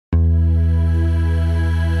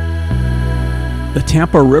The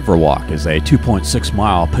Tampa Riverwalk is a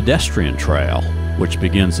 2.6-mile pedestrian trail which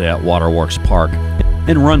begins at Waterworks Park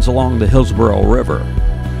and runs along the Hillsborough River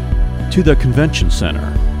to the Convention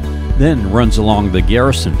Center, then runs along the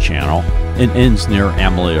Garrison Channel and ends near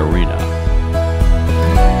Amalie Arena.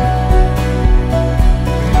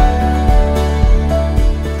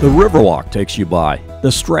 The Riverwalk takes you by the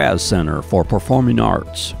Straz Center for Performing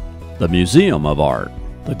Arts, the Museum of Art,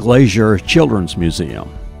 the Glazier Children's Museum,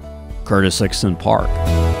 Curtis Ixon Park,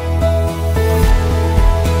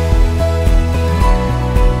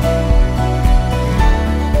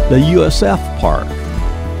 the USF Park,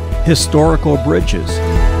 historical bridges,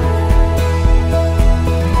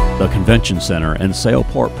 the Convention Center and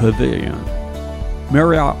Sailport Pavilion,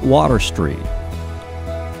 Marriott Water Street,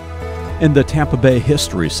 and the Tampa Bay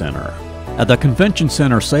History Center. At the Convention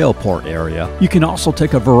Center Sailport area, you can also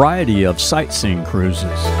take a variety of sightseeing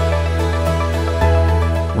cruises,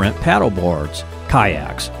 rent paddleboards,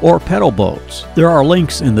 kayaks, or pedal boats. There are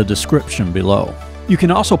links in the description below. You can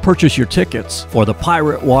also purchase your tickets for the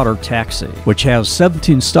Pirate Water Taxi, which has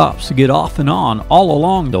 17 stops to get off and on all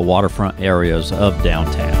along the waterfront areas of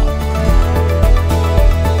downtown.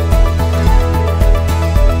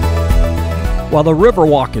 While the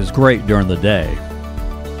Riverwalk is great during the day,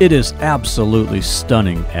 it is absolutely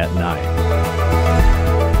stunning at night.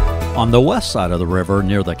 On the west side of the river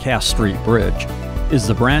near the Cass Street Bridge is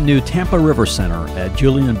the brand new Tampa River Center at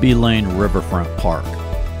Julian B. Lane Riverfront Park.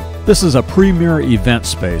 This is a premier event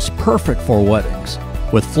space perfect for weddings,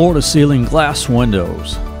 with floor-to-ceiling glass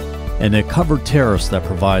windows and a covered terrace that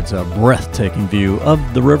provides a breathtaking view of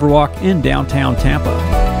the Riverwalk in downtown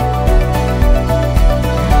Tampa.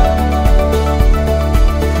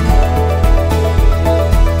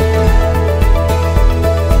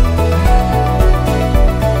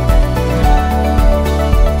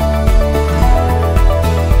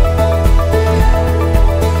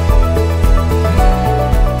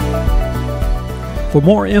 For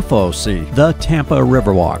more info, see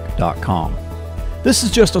thetampariverwalk.com. This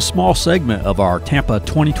is just a small segment of our Tampa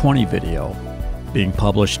 2020 video, being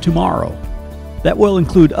published tomorrow. That will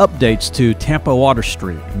include updates to Tampa Water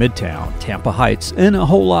Street, Midtown, Tampa Heights, and a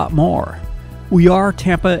whole lot more. We are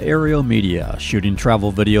Tampa Aerial Media, shooting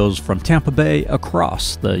travel videos from Tampa Bay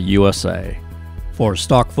across the USA. For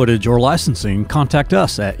stock footage or licensing, contact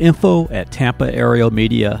us at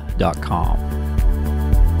info@tampaaerialmedia.com.